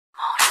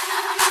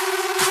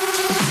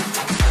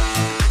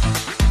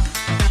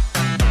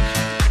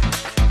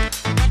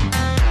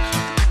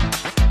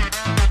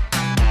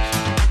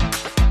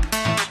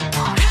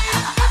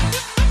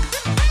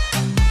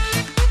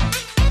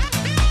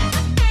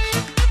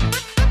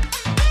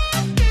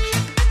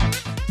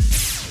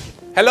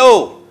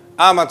Hello,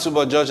 I'm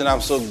Atubo George, and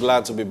I'm so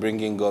glad to be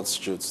bringing God's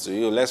truth to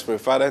you. Let's pray.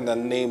 Father, in the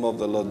name of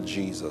the Lord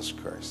Jesus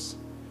Christ,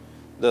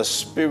 the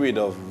spirit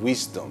of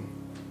wisdom,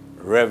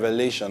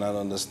 revelation, and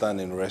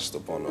understanding rest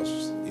upon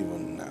us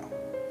even now.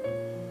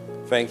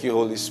 Thank you,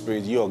 Holy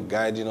Spirit. You are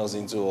guiding us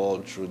into all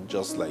truth,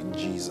 just like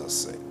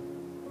Jesus said.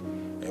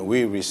 And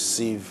we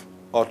receive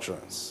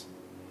utterance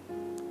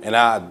and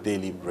our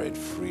daily bread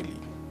freely.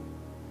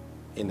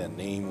 In the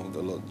name of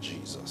the Lord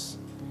Jesus.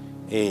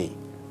 Amen.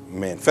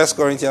 1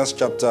 Corinthians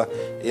chapter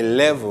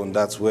 11,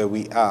 that's where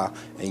we are.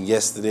 And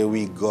yesterday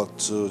we got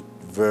to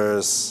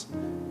verse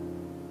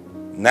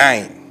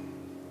 9.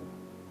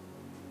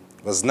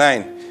 Verse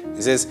 9.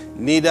 It says,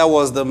 neither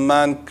was the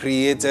man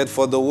created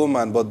for the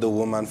woman, but the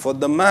woman for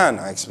the man.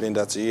 I explained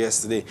that to you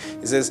yesterday.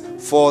 It says,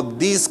 for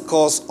this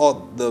cause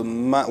ought the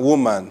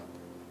woman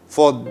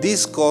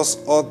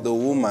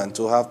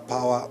to have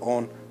power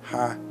on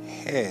her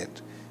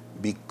head,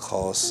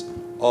 because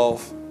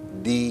of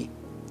the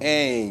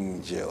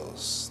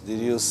angels. Did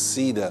you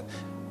see that?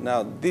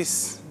 Now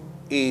this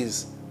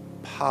is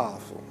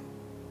powerful.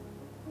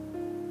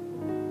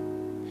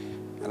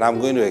 And I'm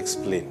going to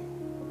explain.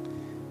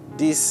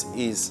 This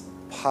is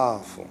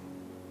powerful.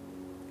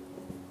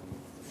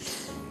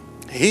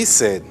 He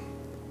said,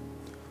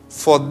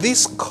 for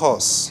this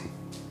cause,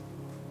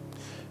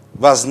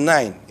 verse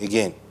 9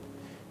 again,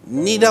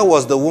 neither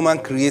was the man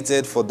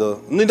created for the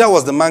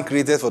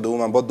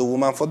woman, but the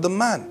woman for the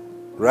man.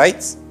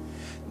 Right?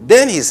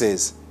 Then he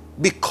says,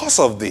 because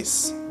of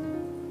this,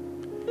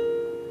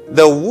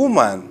 the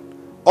woman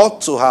ought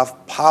to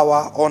have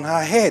power on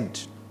her head.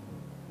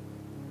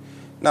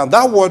 Now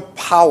that word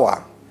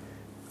power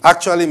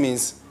actually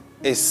means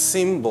a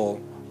symbol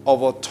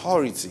of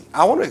authority.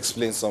 I want to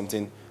explain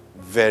something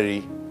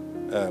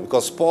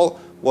because Paul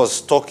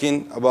was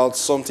talking about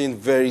something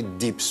very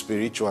deep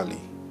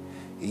spiritually.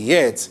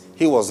 Yet,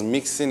 he was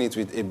mixing it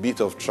with a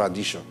bit of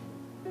tradition.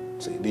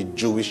 Say, the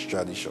Jewish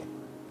tradition.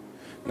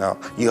 Now,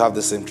 you have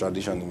the same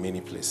tradition in many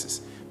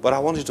places. But I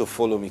want you to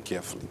follow me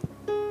carefully.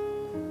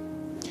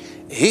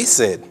 He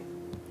said,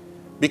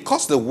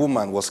 because the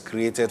woman was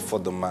created for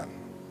the man,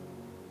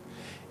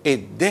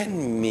 it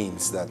then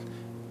means that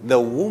the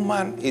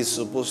woman is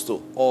supposed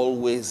to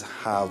always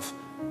have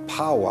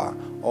power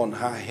on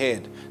her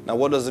head. Now,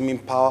 what does it mean,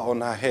 power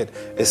on her head?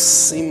 A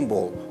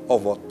symbol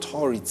of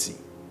authority.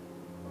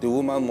 The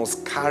woman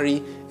must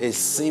carry a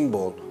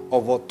symbol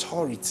of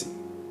authority.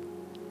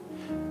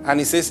 And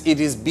he says it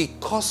is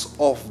because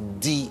of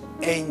the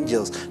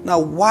angels. Now,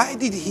 why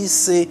did he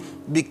say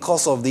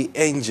because of the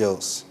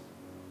angels?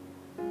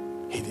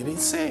 He didn't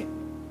say.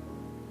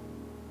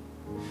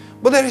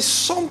 But there is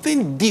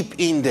something deep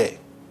in there.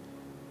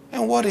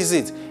 And what is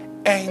it?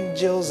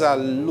 Angels are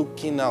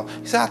looking out.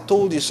 He said, I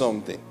told you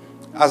something.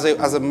 As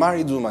a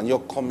married woman,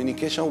 your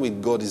communication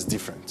with God is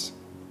different.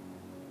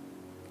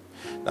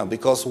 Now,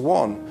 because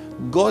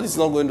one, God is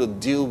not going to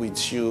deal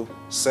with you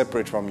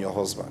separate from your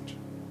husband.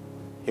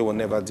 He will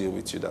never deal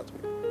with you that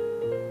way.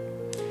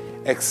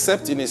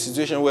 Except in a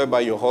situation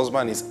whereby your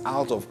husband is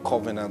out of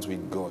covenant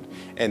with God,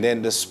 and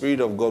then the Spirit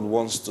of God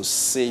wants to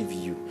save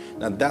you.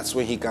 Now, that's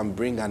when he can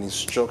bring an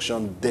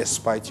instruction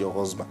despite your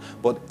husband.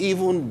 But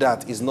even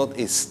that is not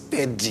a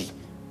steady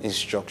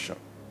instruction.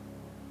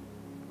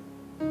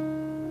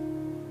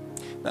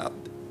 Now,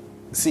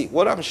 see,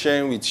 what I'm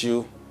sharing with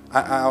you,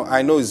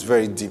 I know it's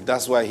very deep.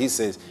 That's why he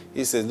says,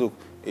 look,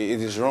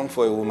 it is wrong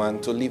for a woman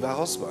to leave her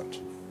husband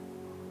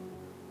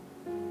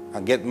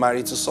and get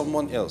married to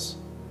someone else.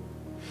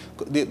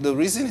 The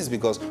reason is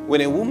because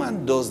when a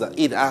woman does that,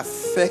 it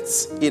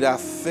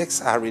affects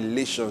her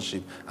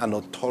relationship and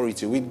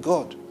authority with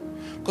God.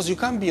 Because you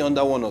can't be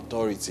under one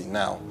authority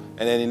now,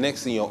 and then the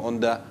next thing you're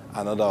under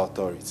another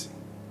authority.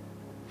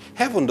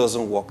 Heaven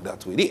doesn't work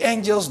that way. The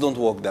angels don't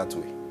work that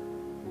way.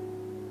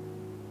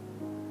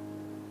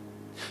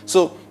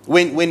 So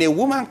when a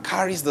woman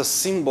carries the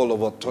symbol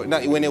of authority,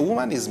 now when a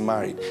woman is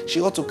married, she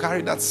ought to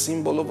carry that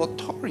symbol of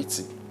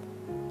authority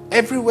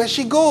everywhere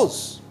she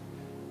goes.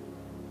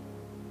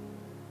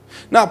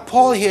 Now,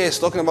 Paul here is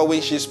talking about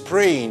when she's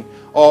praying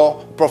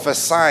or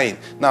prophesying.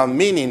 Now,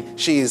 meaning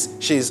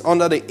she's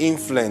under the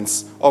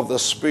influence of the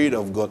Spirit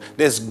of God.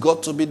 There's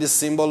got to be the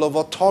symbol of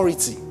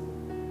authority.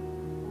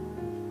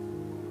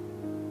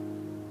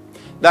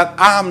 That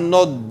I'm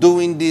not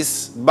doing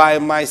this by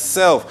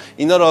myself.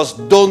 In other words,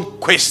 don't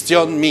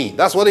question me.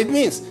 That's what it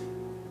means.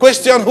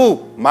 Question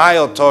who? My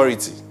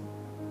authority.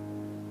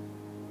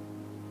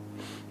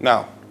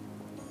 Now,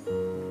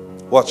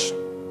 watch.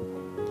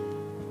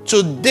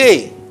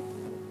 Today,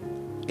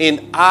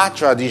 in our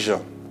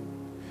tradition,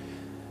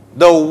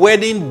 the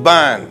wedding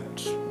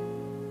band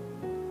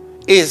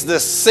is the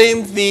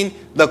same thing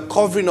the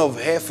covering of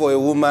hair for a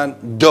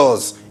woman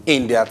does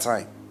in their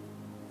time.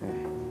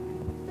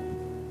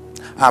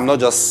 I'm not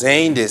just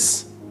saying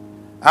this.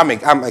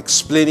 I'm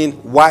explaining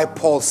why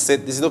Paul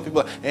said this. You know,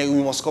 people, hey,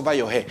 you must cover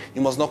your hair.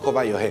 You must not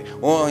cover your hair.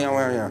 Oh,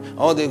 yeah.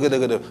 Oh, they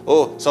good.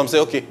 Oh, some say,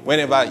 okay,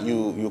 whenever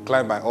you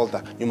climb my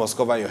altar, you must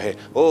cover your hair.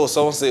 Oh,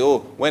 someone say, oh,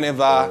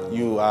 whenever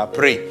you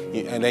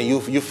pray, and then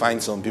you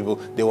find some people,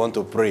 they want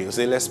to pray. You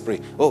say, let's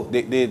pray. Oh,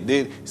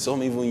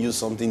 some even use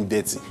something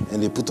dirty,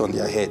 and they put on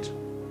their head.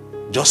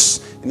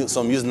 Just,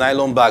 some use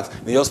nylon bags,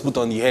 they just put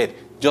on the head,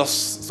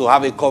 just to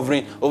have a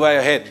covering over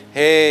your head.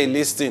 Hey,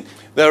 listen.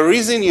 The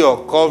reason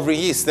you're covering,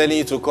 he is telling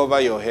you to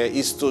cover your hair,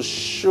 is to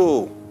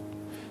show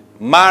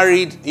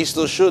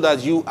that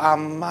you are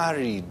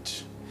married.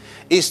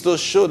 Is to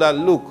show that,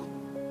 look,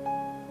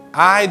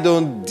 I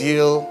don't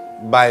deal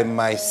by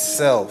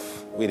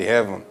myself with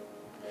heaven.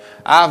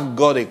 I've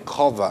got a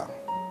cover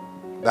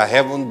that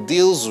heaven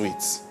deals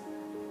with.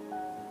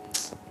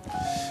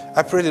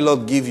 I pray the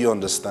Lord give you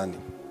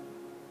understanding.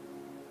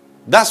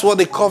 That's what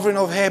the covering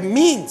of hair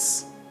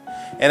means.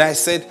 And I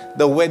said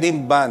the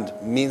wedding band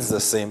means the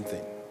same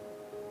thing.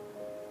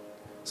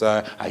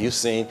 So are you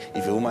saying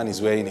if a woman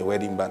is wearing a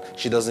wedding band,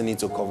 she doesn't need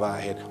to cover her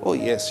head? Oh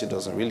yes, she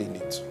doesn't really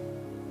need to.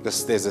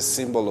 There's a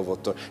symbol of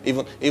authority.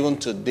 Even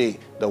today,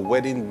 the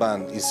wedding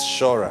band is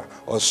surer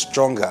or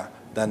stronger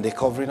than the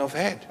covering of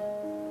head.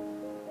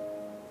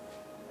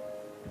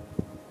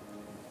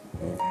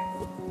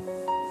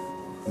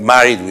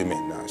 Married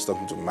women now. It's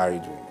talking to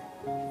married women.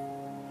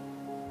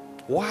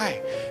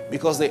 Why?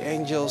 Because the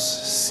angels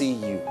see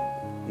you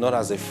not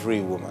as a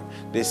free woman.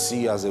 They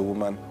see you as a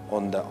woman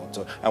under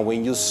authority. And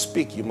when you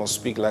speak, you must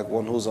speak like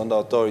one who's under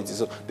authority.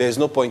 So there's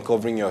no point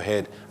covering your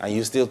head and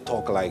you still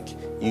talk like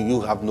you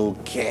have no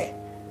care.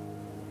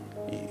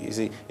 You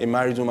see, a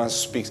married woman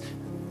speaks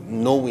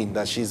knowing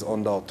that she's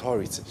under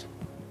authority.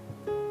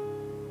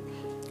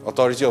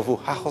 Authority of who?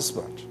 Her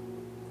husband.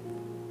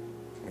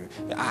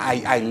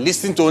 I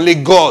listen to only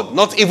God.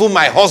 Not even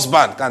my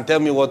husband can tell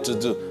me what to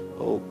do.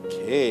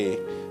 Okay,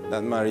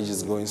 that marriage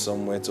is going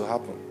somewhere to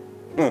happen.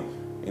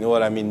 You know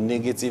what I mean?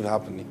 Negative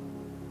happening.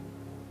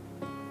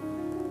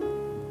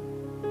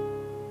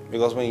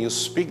 Because when you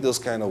speak those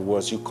kind of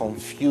words, you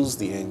confuse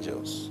the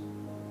angels.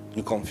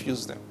 You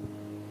confuse them.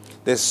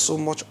 There's so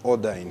much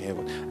order in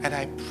heaven. And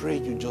I pray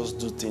you just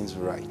do things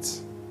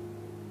right.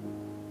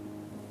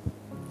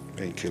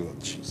 Thank you, Lord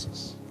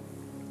Jesus.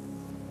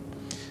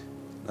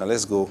 Now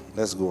let's go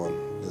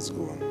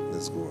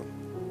on.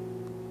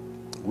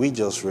 We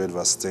just read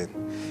verse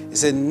 10. It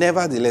said,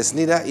 nevertheless,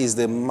 neither is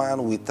the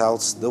man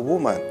without the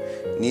woman,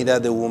 neither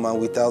the woman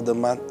without the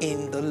man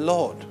in the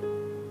Lord.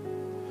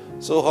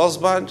 So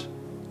husband,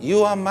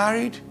 you are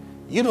married,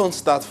 you don't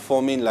start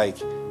forming like,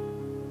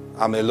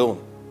 I'm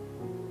alone.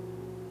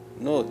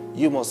 No,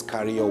 you must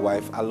carry your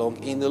wife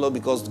along in the Lord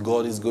because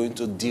God is going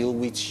to deal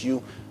with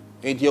you,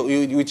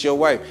 with your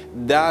wife.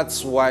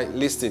 That's why,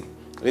 listen,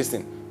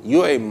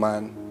 you're a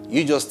man.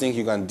 You just think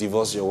you can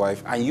divorce your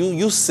wife. And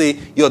you say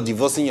you're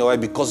divorcing your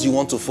wife because you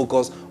want to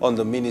focus on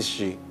the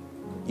ministry.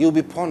 You'll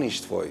be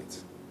punished for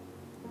it.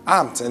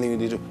 I'm telling you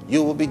the truth.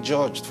 You will be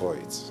judged for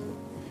it.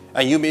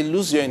 And you may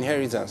lose your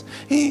inheritance.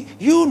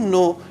 You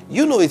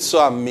know it's so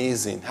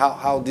amazing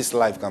how this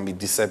life can be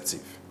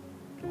deceptive.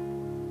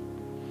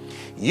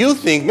 You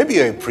think, maybe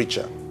you're a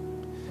preacher,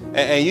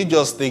 and you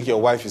just think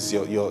your wife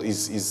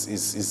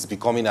is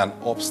becoming an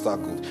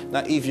obstacle.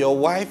 Now, if your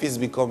wife is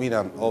becoming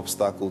an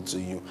obstacle to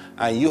you,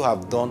 and you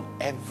have done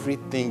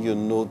everything you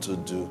know to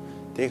do,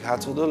 take her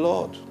to the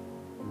Lord.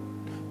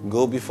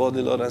 Go before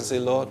the Lord and say,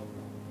 Lord,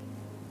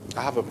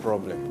 I have a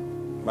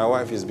problem. My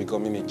wife is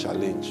becoming a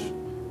challenge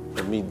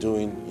for me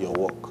doing your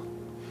work.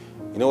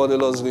 You know what the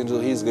Lord is going to do?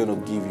 He's going to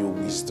give you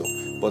wisdom.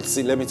 But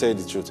see, let me tell you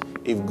the truth.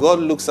 If God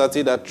looks at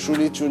it that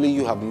truly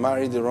you have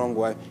married the wrong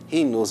wife,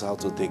 He knows how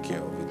to take care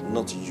of it,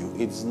 not you.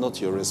 It's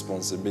not your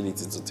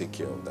responsibility to take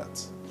care of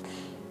that.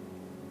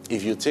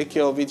 If you take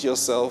care of it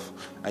yourself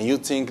and you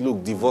think,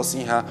 look,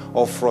 divorcing her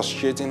or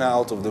frustrating her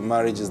out of the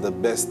marriage is the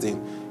best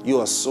thing, you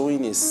are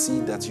sowing a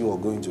seed that you are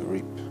going to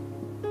reap.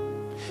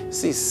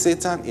 See,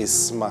 Satan is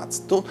smart.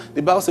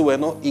 The Bible says we're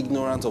not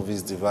ignorant of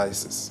his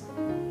devices.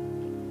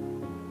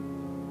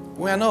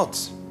 We are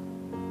not.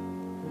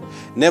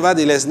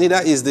 Nevertheless,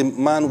 neither is the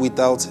man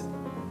without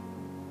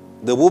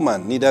the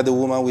woman, neither the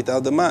woman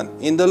without the man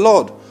in the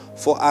Lord.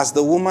 For as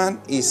the woman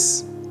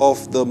is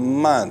of the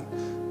man,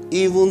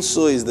 even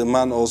so is the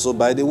man also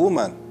by the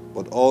woman.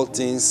 But all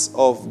things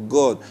of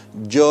God,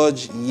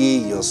 judge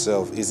ye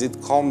yourself. Is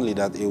it comely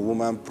that a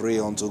woman pray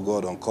unto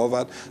God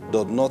uncovered?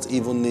 Doth not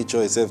even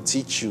nature itself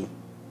teach you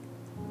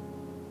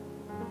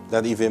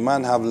that if a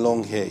man have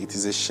long hair, it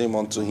is a shame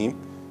unto him?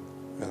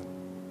 Well,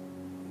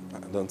 I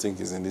don't think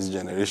he's in this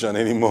generation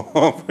anymore.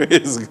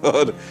 Praise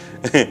God.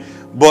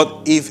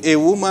 But if a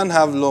woman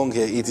have long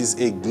hair, it is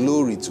a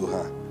glory to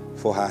her,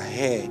 for her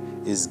hair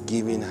is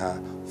given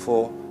her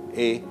for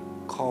a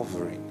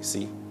covering.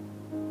 See?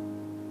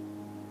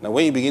 Now,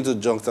 when you begin to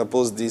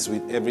juxtapose this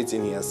with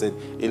everything he has said,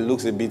 it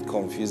looks a bit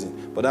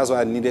confusing. But that's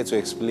why I needed to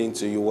explain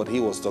to you what he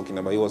was talking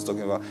about. He was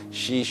talking about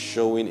she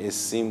showing a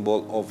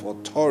symbol of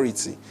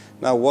authority.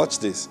 Now, watch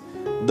this.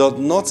 Doth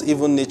not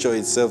even nature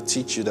itself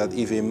teach you that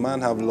if a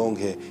man have long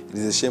hair, it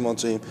is a shame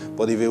unto him,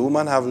 but if a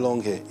woman have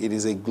long hair, it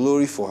is a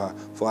glory for her,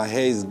 for her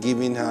hair is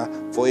given her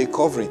for a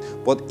covering.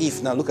 But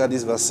if, now look at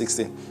this verse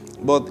 16,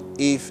 but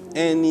if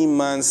any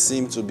man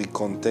seem to be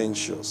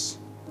contentious,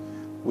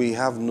 we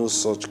have no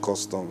such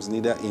customs,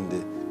 neither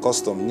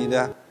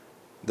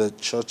the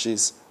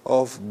churches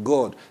of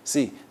God.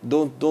 See,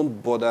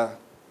 don't bother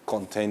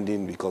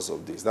contending because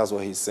of this. That's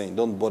what he's saying.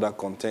 Don't bother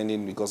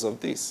contending because of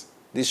this.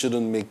 This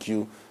shouldn't make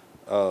you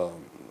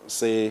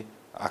say,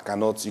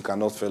 you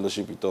cannot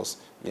fellowship with us.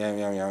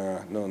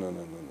 No.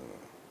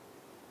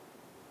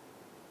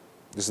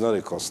 It's not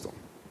a custom.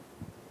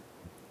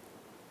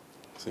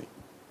 See?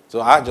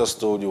 So I just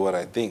told you what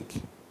I think.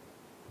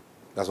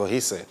 That's what he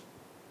said.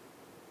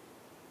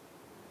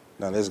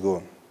 Now let's go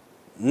on.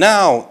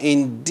 Now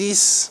in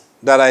this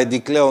that I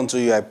declare unto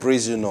you, I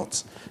praise you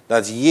not,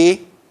 that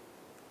ye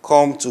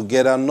come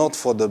together not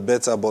for the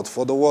better, but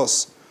for the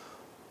worse.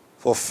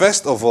 For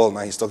first of all,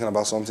 now he's talking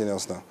about something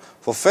else now.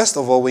 For first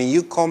of all, when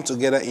you come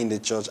together in the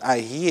church, I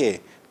hear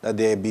that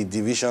there be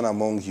division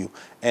among you,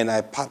 and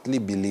I partly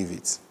believe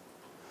it.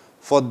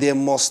 For there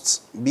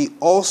must be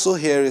also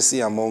heresy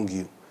among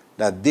you,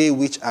 that they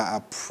which are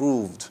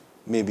approved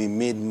may be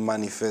made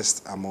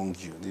manifest among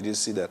you. Did you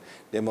see that?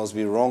 There must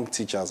be wrong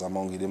teachers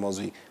among you. There must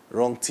be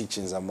wrong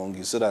teachings among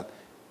you, so that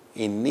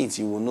in it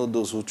you will know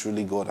those who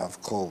truly God have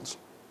called.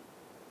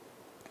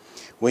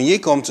 When ye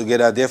come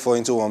together, therefore,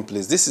 into one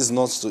place, this is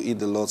not to eat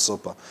the Lord's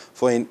Supper.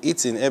 For in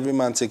eating, every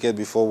man taketh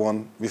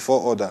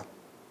before other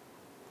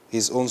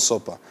his own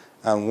supper,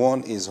 and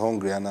one is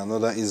hungry, and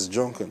another is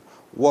drunken.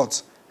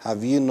 What?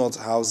 Have ye not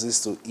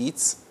houses to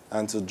eat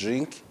and to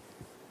drink?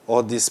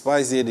 Or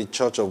despise ye the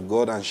church of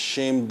God, and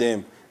shame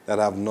them that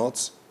have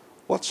not?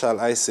 What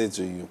shall I say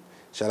to you?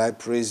 Shall I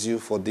praise you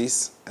for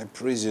this? I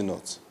praise you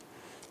not.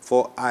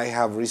 For I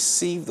have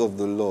received of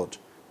the Lord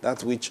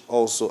that which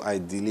also I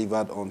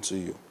delivered unto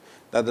you,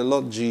 that the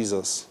Lord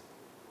Jesus,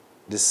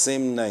 the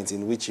same night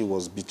in which he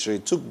was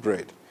betrayed, took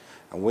bread,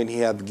 and when he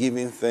had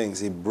given thanks,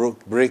 he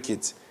brake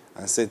it,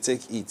 and said,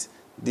 Take, eat,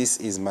 this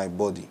is my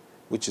body,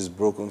 which is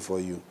broken for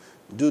you.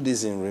 Do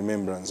this in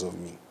remembrance of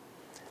me.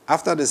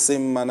 After the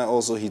same manner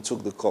also he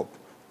took the cup,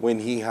 when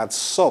he had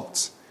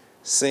supped,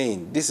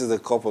 saying, This is the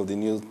cup of the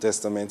New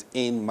Testament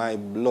in my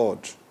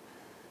blood.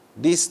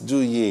 This do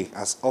ye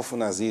as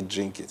often as ye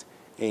drink it,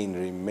 in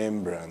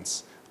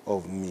remembrance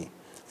of me.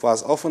 For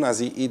as often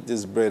as ye eat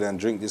this bread and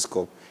drink this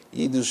cup,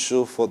 ye do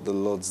show forth the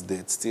Lord's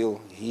death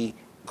till he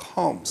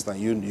comes. Now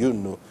you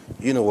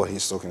know what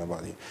he's talking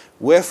about here.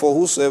 Wherefore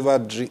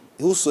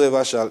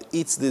whosoever shall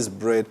eat this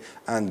bread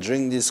and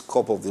drink this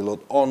cup of the Lord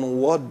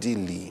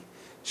unworthily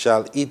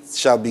shall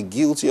be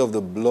guilty of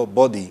the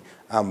body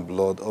and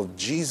blood of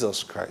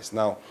Jesus Christ.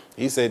 Now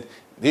he said,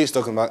 he's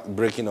talking about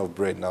breaking of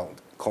bread now,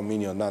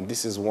 communion. Now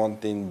this is one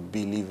thing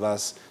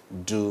believers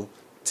do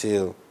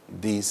till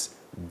this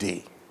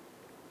day.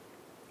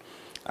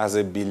 As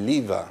a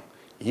believer,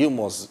 you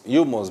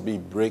must be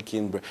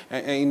breaking bread.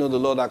 And you know, the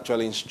Lord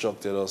actually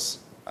instructed us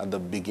at the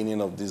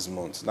beginning of this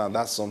month. Now,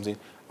 that's something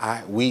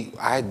I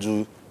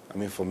do,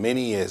 for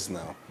many years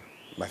now.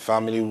 My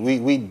family,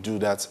 we do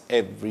that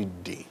every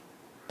day,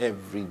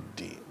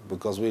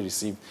 because we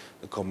receive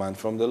the command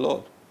from the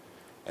Lord.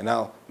 And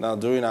now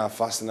during our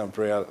fasting and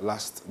prayer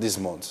this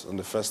month, on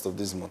the first of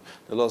this month,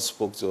 the Lord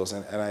spoke to us,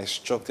 and I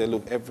instructed,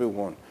 look,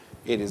 everyone,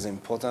 it is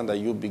important that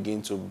you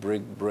begin to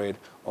break bread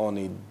on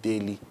a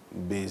daily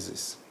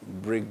basis.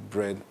 Break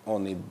bread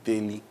on a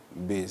daily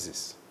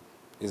basis.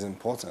 It's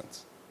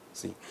important.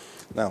 See,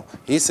 now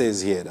he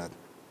says here that,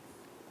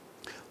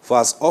 for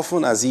as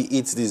often as ye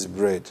eat this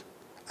bread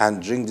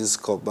and drink this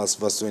cup, verse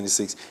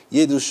 26,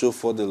 ye do show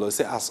for the Lord.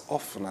 Say, as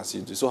often as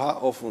you do. So how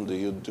often do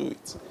you do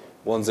it?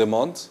 Once a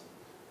month?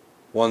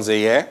 Once a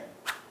year?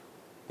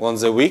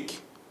 Once a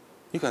week?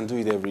 You can do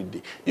it every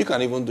day. You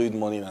can even do it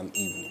morning and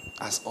evening.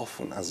 As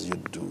often as you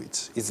do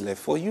it, it's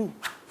left for you.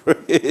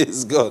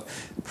 Praise God.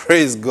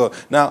 Praise God.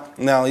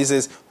 Now he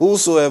says,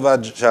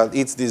 whosoever shall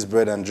eat this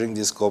bread and drink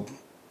this cup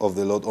of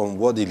the Lord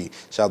unworthily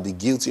shall be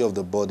guilty of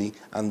the body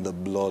and the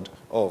blood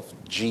of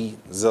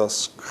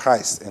Jesus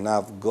Christ. And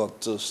I've got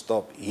to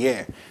stop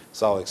here.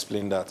 So I'll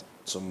explain that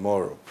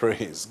tomorrow.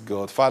 Praise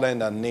God. Father, in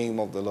the name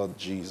of the Lord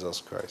Jesus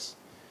Christ,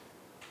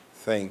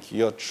 thank you.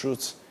 Your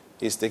truth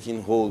is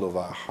taking hold of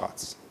our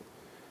hearts.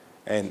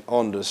 And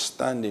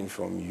understanding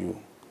from you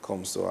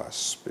comes to our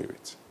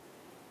spirit.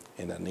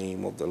 In the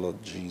name of the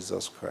Lord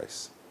Jesus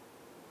Christ.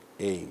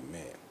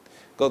 Amen.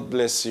 God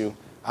bless you.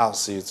 I'll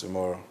see you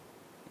tomorrow.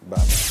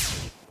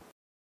 Bye-bye.